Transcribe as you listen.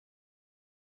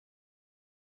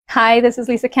Hi, this is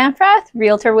Lisa Kamprath,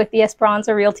 Realtor with the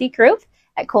Esperanza Realty Group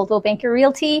at Coldwell Banker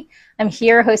Realty. I'm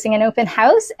here hosting an open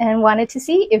house and wanted to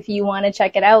see if you want to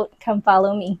check it out. Come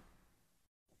follow me.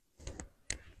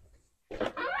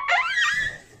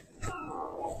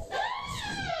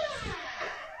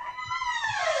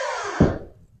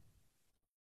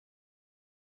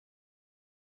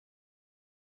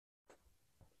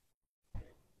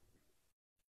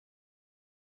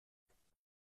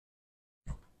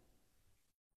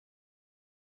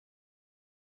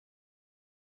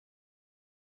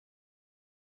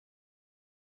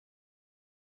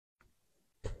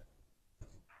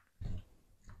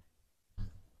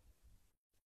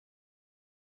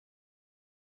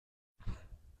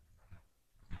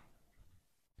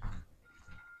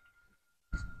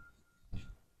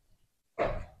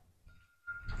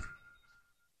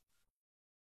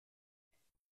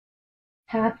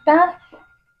 Half bath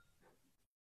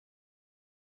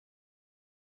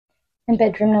and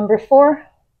bedroom number 4,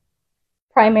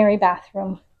 primary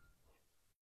bathroom.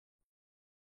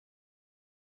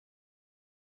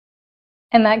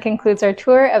 And that concludes our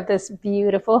tour of this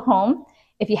beautiful home.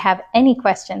 If you have any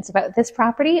questions about this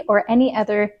property or any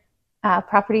other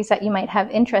properties that you might have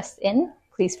interest in,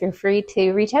 please feel free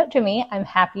to reach out to me. I'm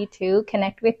happy to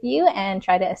connect with you and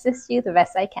try to assist you the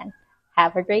best I can.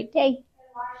 Have a great day.